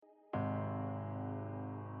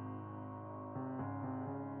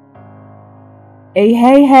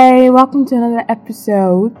Hey, welcome to another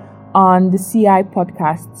episode on the CI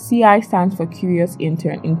podcast. CI stands for Curious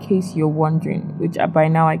Intern, in case you're wondering, which by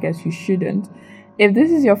now I guess you shouldn't. If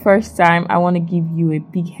this is your first time, I want to give you a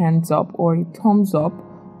big hands up or a thumbs up,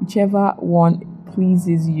 whichever one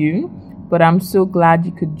pleases you. But I'm so glad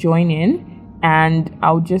you could join in, and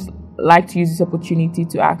I would just like to use this opportunity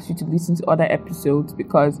to ask you to listen to other episodes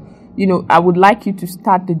because I would like you to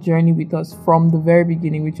start the journey with us from the very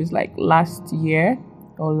beginning, which is like last year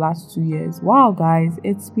or last 2 years. Wow, guys,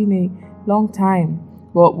 it's been a long time.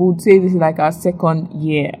 But we'll say this is like our second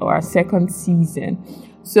year or our second season.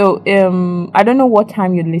 So, I don't know what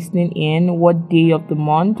time you're listening in, what day of the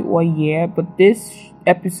month, what year, but this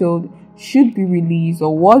episode should be released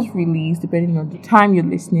or was released, depending on the time you're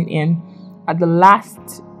listening in, at the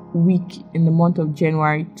last week in the month of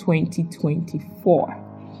January 2024.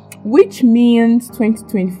 Which means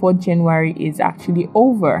 2024 January is actually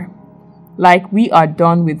over. Like, we are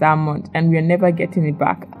done with that month and we are never getting it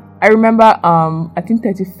back. I remember I think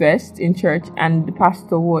 31st in church, and the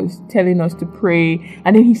pastor was telling us to pray,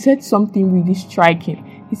 and then he said something really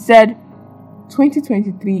striking. He said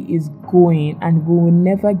 2023 is going and we will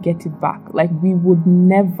never get it back. Like, we would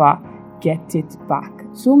never get it back.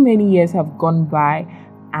 So many years have gone by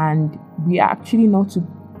and we are actually not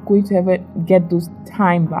going to ever get those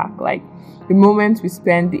time back. Like, the moments we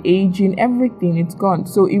spend, the aging, everything, it's gone.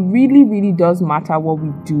 So it really, really does matter what we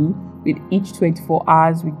do with each 24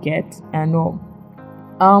 hours we get and all.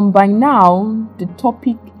 By now, the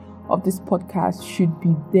topic of this podcast should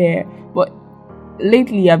be there. But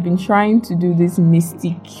lately, I've been trying to do this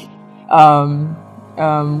mystic,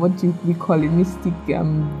 what do we call it? Mystic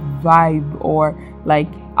vibe, or like,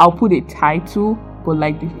 I'll put a title, but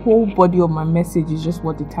like the whole body of my message is just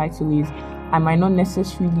what the title is. I might not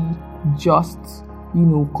necessarily just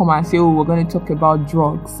come and say, we're going to talk about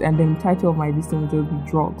drugs, and then the title of my listing will just be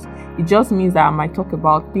drugs. It just means that I might talk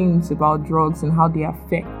about things about drugs and how they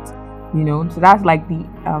affect, so that's like the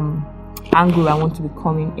angle I want to be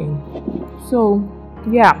coming in. So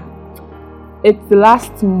yeah, it's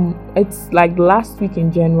like the last week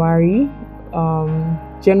in January.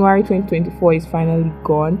 January 2024 is finally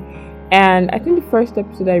gone. And I think the first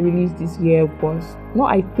episode I released this year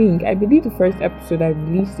I believe the first episode I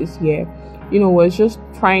released this year, was just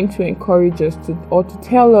trying to encourage us to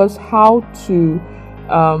tell us how to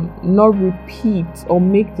not repeat or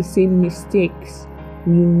make the same mistakes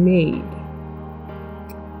we made.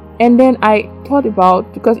 And then I thought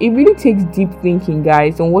about, because it really takes deep thinking,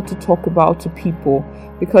 guys, on what to talk about to people,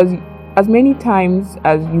 because as many times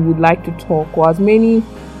as you would like to talk, or as many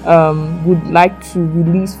would like to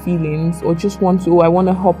release feelings, or just want to, I want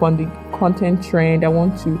to hop on the content trend, I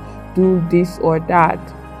want to do this or that,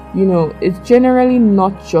 it's generally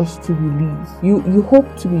not just to release. You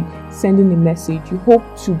hope to be sending a message, you hope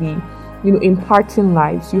to be imparting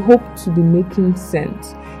lives, you hope to be making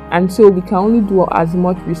sense. And so we can only do as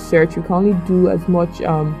much research, we can only do as much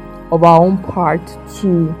of our own part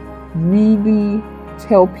to really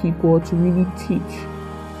tell people, to really teach.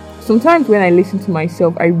 Sometimes when I listen to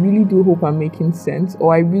myself, I really do hope I'm making sense,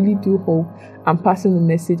 or I really do hope I'm passing the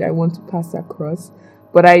message I want to pass across.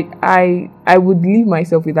 But I would leave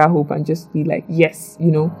myself with that hope and just be like, yes,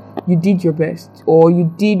 you did your best, or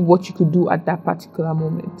you did what you could do at that particular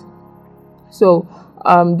moment. So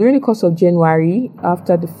during the course of January,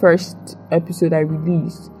 after the first episode I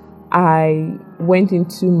released, I went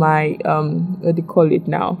into my what do you call it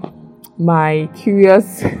now? My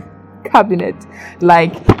curious cabinet.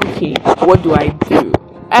 Like, okay, what do I do?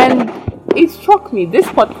 And it struck me, this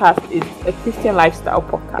podcast is a Christian lifestyle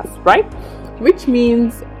podcast, right? Which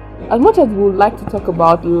means, as much as we would like to talk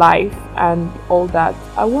about life and all that,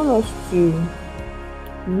 I want us to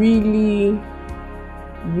really,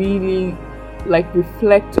 really like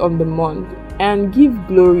reflect on the month and give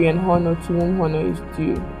glory and honor to whom honor is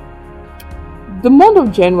due. The month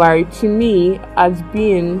of January, to me, has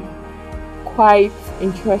been quite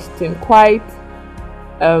interesting, quite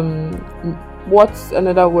what's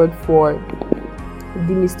another word for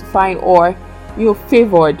demystifying, or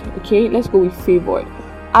favored. Okay, let's go with favored.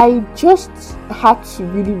 I just had to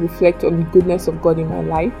really reflect on the goodness of God in my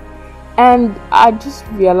life, and I just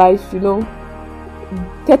realized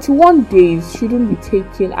 31 days shouldn't be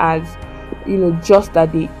taken as just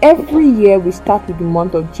that day. Every year we start with the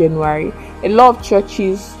month of January. A lot of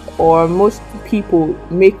churches, or most people,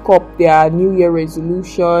 make up their New Year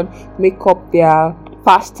resolution, make up their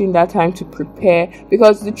fasting that time to prepare,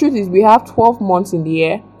 because the truth is we have 12 months in the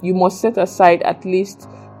year. You must set aside at least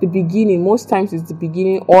the beginning, most times it's the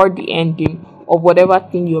beginning or the ending of whatever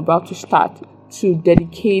thing you're about to start, to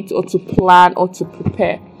dedicate or to plan or to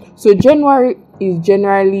prepare. So January is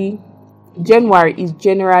generally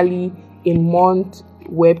a month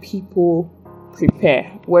where people prepare,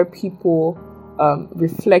 where people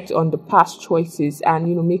reflect on the past choices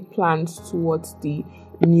and make plans towards the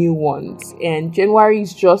new ones. And January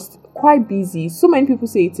is just quite busy. So many people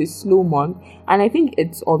say it's a slow month, and I think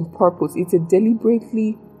it's on purpose. It's a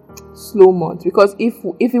deliberately slow month, because if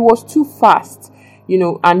it was too fast,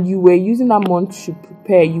 and you were using that month to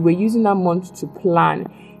prepare, you were using that month to plan,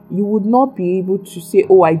 you would not be able to say,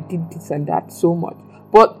 oh, I did this and that so much.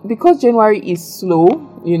 But because January is slow,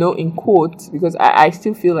 in quotes, because I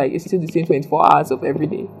still feel like it's still the same 24 hours of every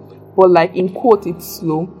day, but like in quote, it's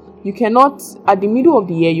slow. You cannot, at the middle of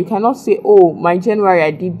the year, you cannot say, oh, my January,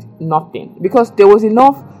 I did nothing, because there was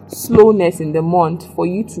enough slowness in the month for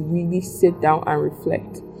you to really sit down and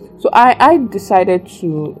reflect. So I decided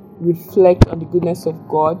to reflect on the goodness of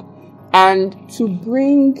God and to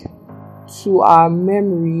bring to our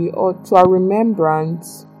memory or to our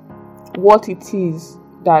remembrance what it is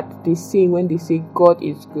that they say when they say God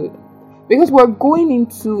is good. Because we're going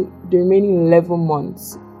into the remaining 11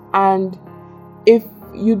 months, and if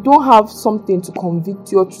you don't have something to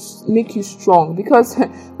convict you or to make you strong, because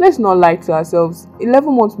let's not lie to ourselves,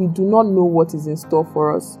 11 months we do not know what is in store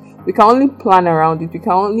for us. We can only plan around it. We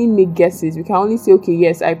can only make guesses. We can only say, okay,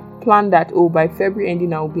 yes, I planned that, oh, by February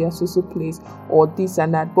ending I will be at so place or this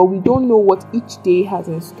and that, but we don't know what each day has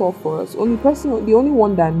in store for us. The only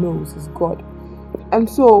one that knows is God. And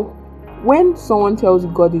so when someone tells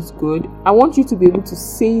you God is good, I want you to be able to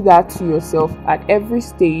say that to yourself at every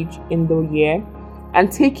stage in the year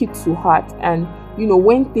and take it to heart. And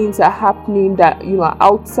when things are happening that are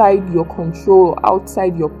outside your control,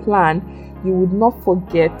 outside your plan, you would not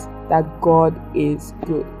forget that God is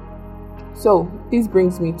good. So this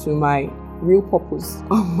brings me to my real purpose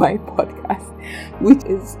of my podcast, which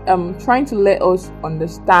is trying to let us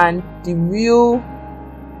understand the real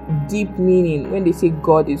deep meaning when they say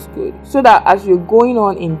God is good, so that as you're going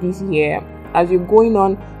on in this year, as you're going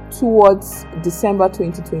on towards December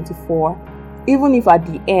 2024, even if at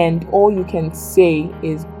the end all you can say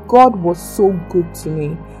is God was so good to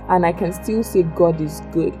me, and I can still say God is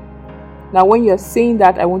good. Now, when you're saying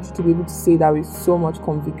that, I want you to be able to say that with so much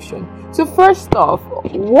conviction. So first off,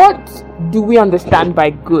 what do we understand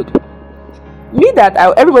by good?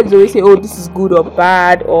 Everybody's always saying, oh, this is good or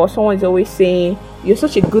bad, or someone's always saying, you're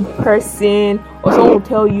such a good person, or someone will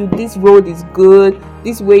tell you, this road is good,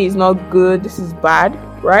 this way is not good, this is bad,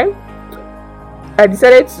 right? I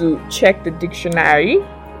decided to check the dictionary,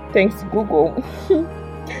 thanks to Google.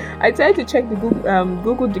 I decided to check the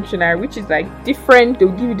Google dictionary, which is like different.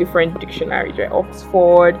 They'll give you different dictionaries, right?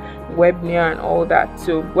 Oxford, Webster, and all that.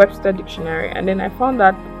 So Webster dictionary, and then I found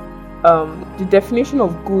that the definition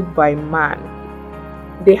of good by man.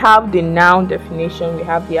 They have the noun definition, we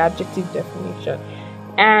have the adjective definition,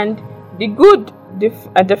 and the good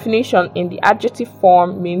definition in the adjective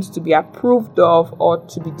form means to be approved of or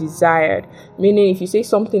to be desired. Meaning, if you say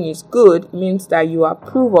something is good, it means that you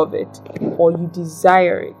approve of it or you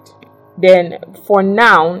desire it. Then for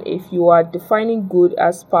noun, if you are defining good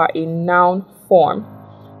as per a noun form,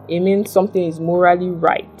 it means something is morally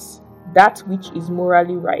right. That which is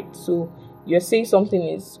morally right. So you're saying something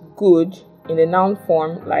is good in the noun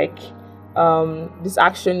form, like this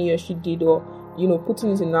action he or she did, or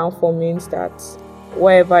putting it in noun form means that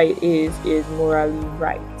whatever it is morally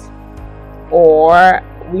right. Or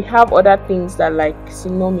we have other things that like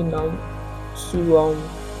synonym to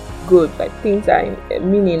good, like things that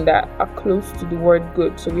meaning that are close to the word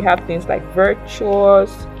good. So we have things like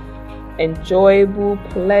virtuous, enjoyable,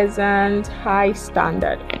 pleasant, high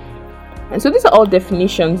standard. And so these are all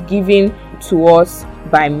definitions given to us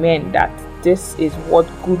by men, that this is what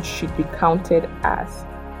good should be counted as.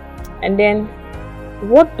 And then,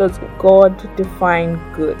 what does God define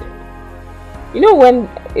good? When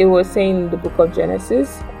it was saying in the book of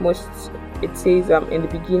Genesis, it says in the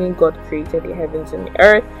beginning God created the heavens and the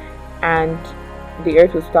earth, and the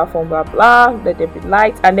earth was without form, blah blah, let there be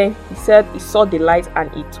light, and then he said he saw the light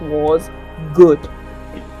and it was good.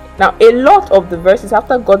 Now, a lot of the verses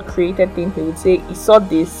after God created things, he would say he saw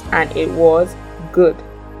this and it was good.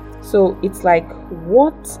 So it's like,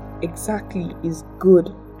 what exactly is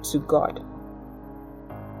good to God?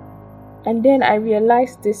 And then I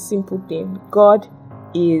realized this simple thing: God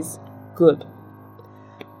is good.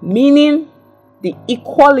 Meaning the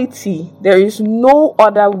equality, there is no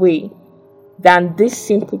other way than this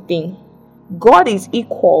simple thing. God is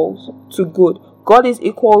equal to good. God is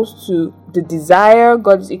equal to the desire.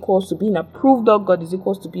 God is equal to being approved of. God is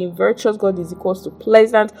equal to being virtuous. God is equal to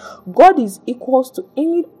pleasant. God is equal to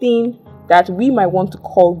anything that we might want to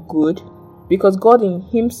call good, because God in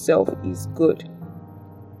himself is good.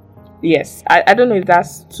 Yes, I don't know if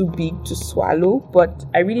that's too big to swallow, but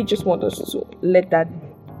I really just want us to let that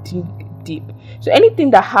dig deep. So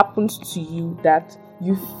anything that happens to you that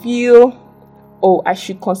you feel, oh, I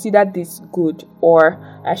should consider this good,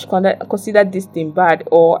 or I should consider this thing bad,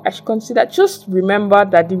 or I should consider, just remember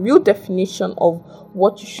that the real definition of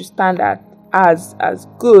what you should stand at as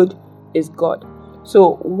good is God.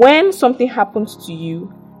 So when something happens to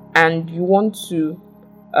you and you want to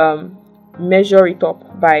measure it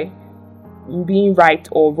up by being right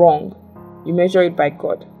or wrong, you measure it by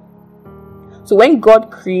God. So when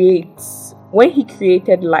he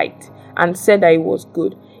created light and said that it was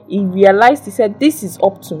good, he realized, he said, this is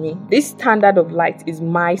up to me. This standard of light is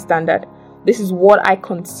my standard. This is what I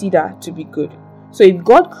consider to be good. So if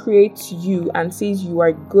God creates you and says you are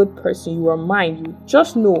a good person, you are mine, you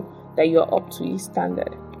just know that you're up to his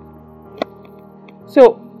standard.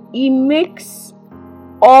 So he makes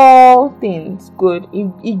all things good.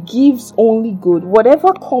 He gives only good.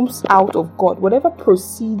 Whatever comes out of God, whatever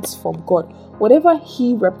proceeds from God, whatever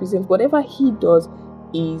he represents, whatever he does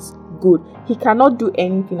is good. He cannot do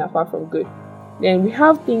anything apart from good. Then we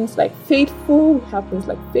have things like faithful, we have things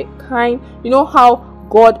like kind. You know how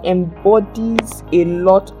God embodies a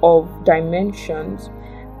lot of dimensions,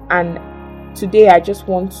 and today I just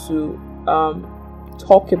want to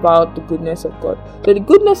talk about the goodness of God. So the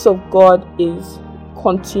goodness of God is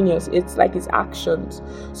continuous. It's like his actions.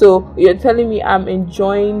 So you're telling me I'm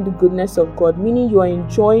enjoying the goodness of God, meaning you are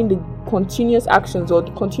enjoying the continuous actions or the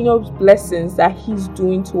continuous blessings that he's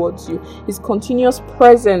doing towards you. His continuous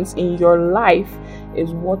presence in your life is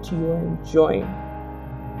what you are enjoying.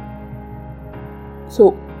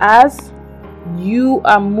 So as you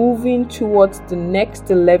are moving towards the next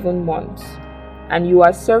 11 months and you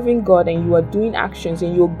are serving God and you are doing actions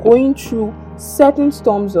and you're going through certain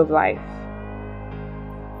storms of life,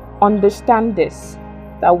 understand this,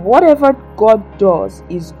 that whatever God does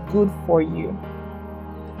is good for you.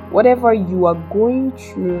 Whatever you are going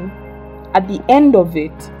through, at the end of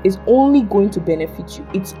it, is only going to benefit you.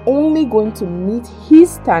 It's only going to meet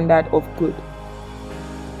his standard of good.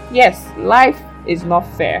 Yes, life is not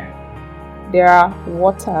fair. There are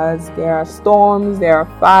waters, there are storms, there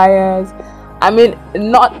are fires. I mean,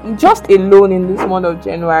 not just alone in this month of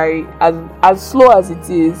January, as slow as it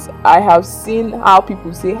is, I have seen how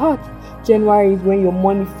people say, January is when your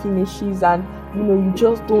money finishes and you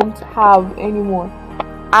just don't have any more.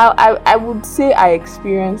 I would say I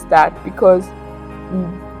experienced that because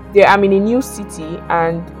I'm in a new city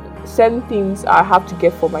and certain things I have to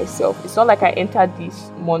get for myself. It's not like I entered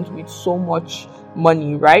this month with so much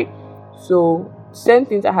money, right? So certain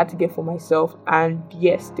things I had to get for myself, and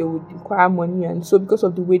yes, they would require money. And so because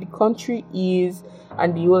of the way the country is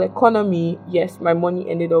and the whole economy, yes, my money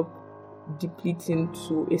ended up depleting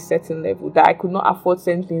to a certain level that I could not afford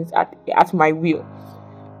certain things at my will.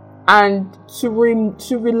 And to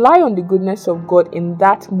rely on the goodness of God in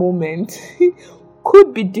that moment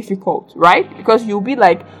could be difficult, right? Because you'll be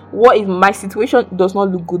like, what if my situation does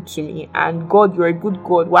not look good to me? And God, you're a good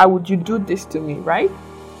God. Why would you do this to me, right?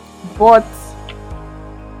 But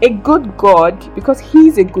a good God, because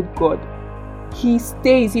he's a good God, he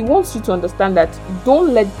wants you to understand that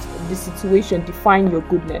don't let the situation define your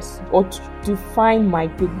goodness or define my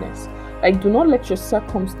goodness. Like, do not let your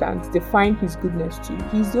circumstance define his goodness to you.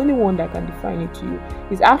 He's the only one that can define it to you.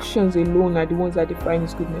 His actions alone are the ones that define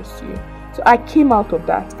his goodness to you. So I came out of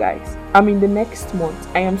that, guys. I mean, the next month,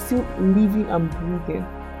 I am still living and breathing,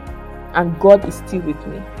 and God is still with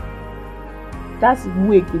me. That's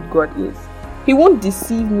who a good God is. He won't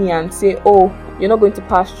deceive me and say, oh, you're not going to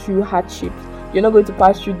pass through hardships. You're not going to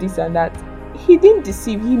pass through this and that. He didn't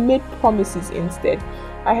deceive. He made promises instead.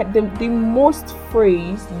 I had the most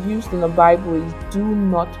phrase used in the Bible is, do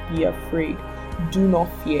not be afraid, do not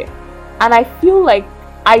fear. And I feel like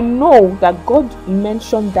I know that God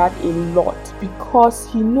mentioned that a lot because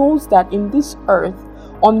he knows that on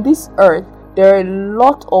this earth, there are a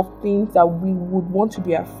lot of things that we would want to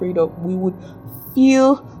be afraid of. We would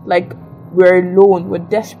feel like we're alone, we're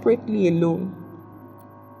desperately alone.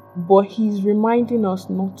 But he's reminding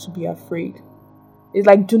us not to be afraid. It's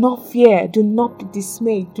like, do not fear, do not be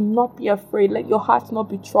dismayed, do not be afraid, let your heart not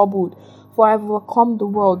be troubled, for I have overcome the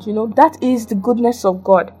world. That is the goodness of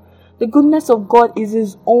God. The goodness of God is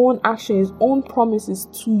his own action, his own promises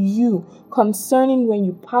to you concerning when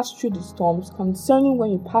you pass through the storms, concerning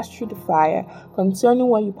when you pass through the fire, concerning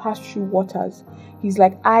when you pass through waters. He's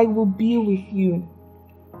like, I will be with you.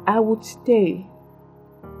 I would stay.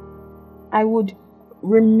 I would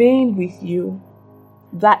remain with you.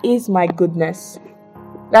 That is my goodness.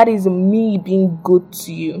 That is me being good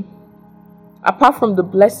to you. apart from the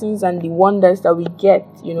blessings and the wonders that we get,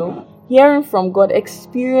 hearing from God,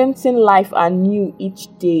 experiencing life anew each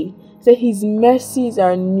day. So his mercies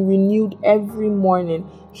are renewed every morning.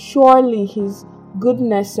 Surely his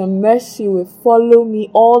goodness and mercy will follow me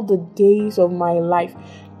all the days of my life.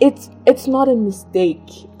 It's not a mistake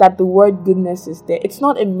that the word goodness is there. It's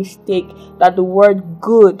not a mistake that the word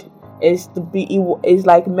good is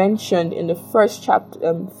like mentioned in the first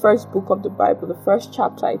book of the Bible, the first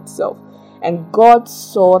chapter itself. And God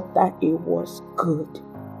saw that it was good.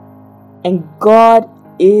 And God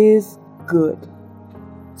is good.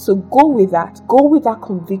 So go with that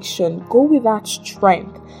conviction, go with that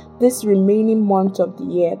strength this remaining month of the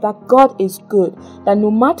year, that God is good, that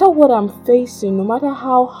no matter what I'm facing, no matter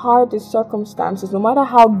how hard the circumstances, no matter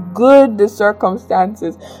how good the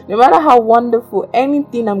circumstances, no matter how wonderful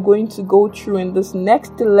anything I'm going to go through in this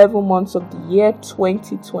next 11 months of the year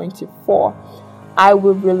 2024, I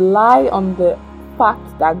will rely on the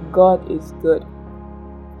fact that God is good.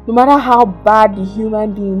 No matter how bad the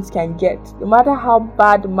human beings can get, no matter how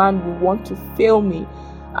bad man will want to fail me,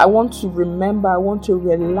 I want to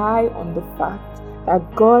rely on the fact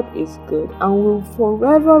that God is good and will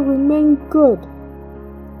forever remain good.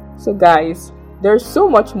 So guys, there's so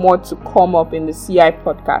much more to come up in the CI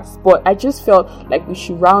podcast, but I just felt like we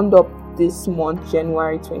should round up this month,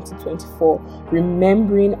 January 2024,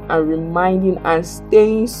 remembering and reminding and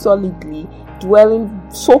staying solidly,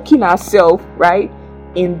 soaking ourselves, right,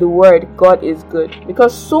 in the word God is good,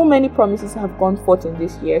 because so many promises have gone forth in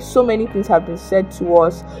this year. So many things have been said to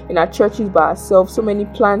us in our churches by ourselves. So many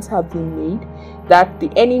plans have been made that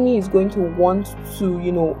the enemy is going to want to,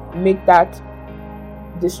 make that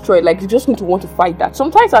destroyed. Like, you're just going to want to fight that.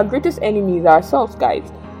 Sometimes our greatest enemy is ourselves,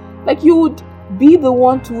 guys. Like, you would be the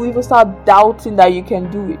one to even start doubting that you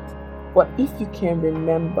can do it. But if you can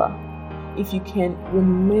remember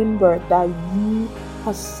that you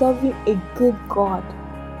are serving a good God.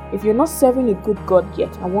 If you're not serving a good God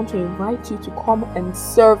yet, I want to invite you to come and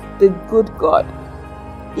serve the good God.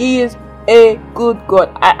 He is a good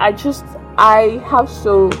God. I have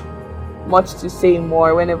so much to say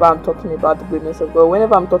more whenever I'm talking about the goodness of God,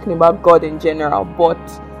 whenever I'm talking about God in general. But,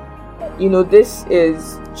 this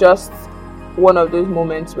is just one of those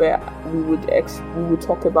moments where we would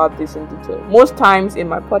talk about this in detail. Most times in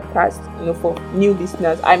my podcast, for new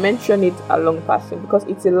listeners, I mention it along passing because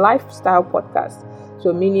it's a lifestyle podcast.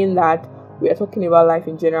 So meaning that we are talking about life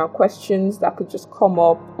in general, questions that could just come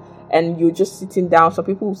up and you're just sitting down. Some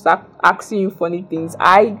people will start asking you funny things.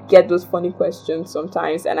 I get those funny questions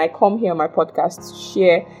sometimes, and I come here on my podcast to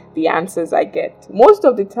share the answers I get. Most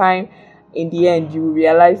of the time, in the end, you will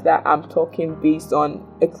realize that I'm talking based on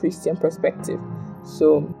a Christian perspective.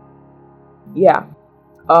 So, yeah.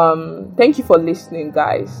 Thank you for listening,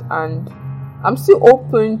 guys. And I'm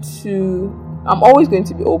always going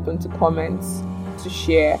to be open to comments, to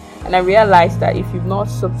share. And I realized that if you've not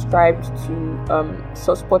subscribed to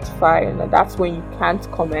Spotify, and that's when you can't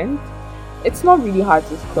comment. It's not really hard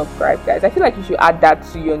to subscribe, guys. I feel like you should add that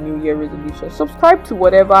to your New Year resolution. Subscribe to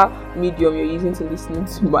whatever medium you're using to listen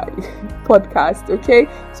to my podcast, okay?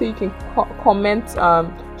 So you can comment,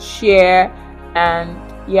 share, and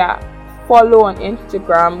follow on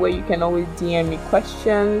Instagram, where you can always DM me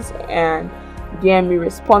questions and DM me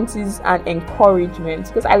responses and encouragement,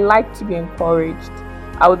 because I like to be encouraged.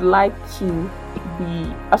 I would like to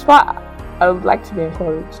be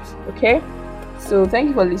encouraged, okay? So thank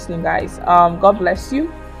you for listening, guys. God bless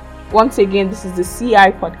you. Once again, this is the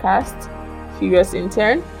CI podcast, Curious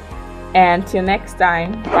Intern. And till next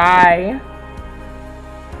time, bye.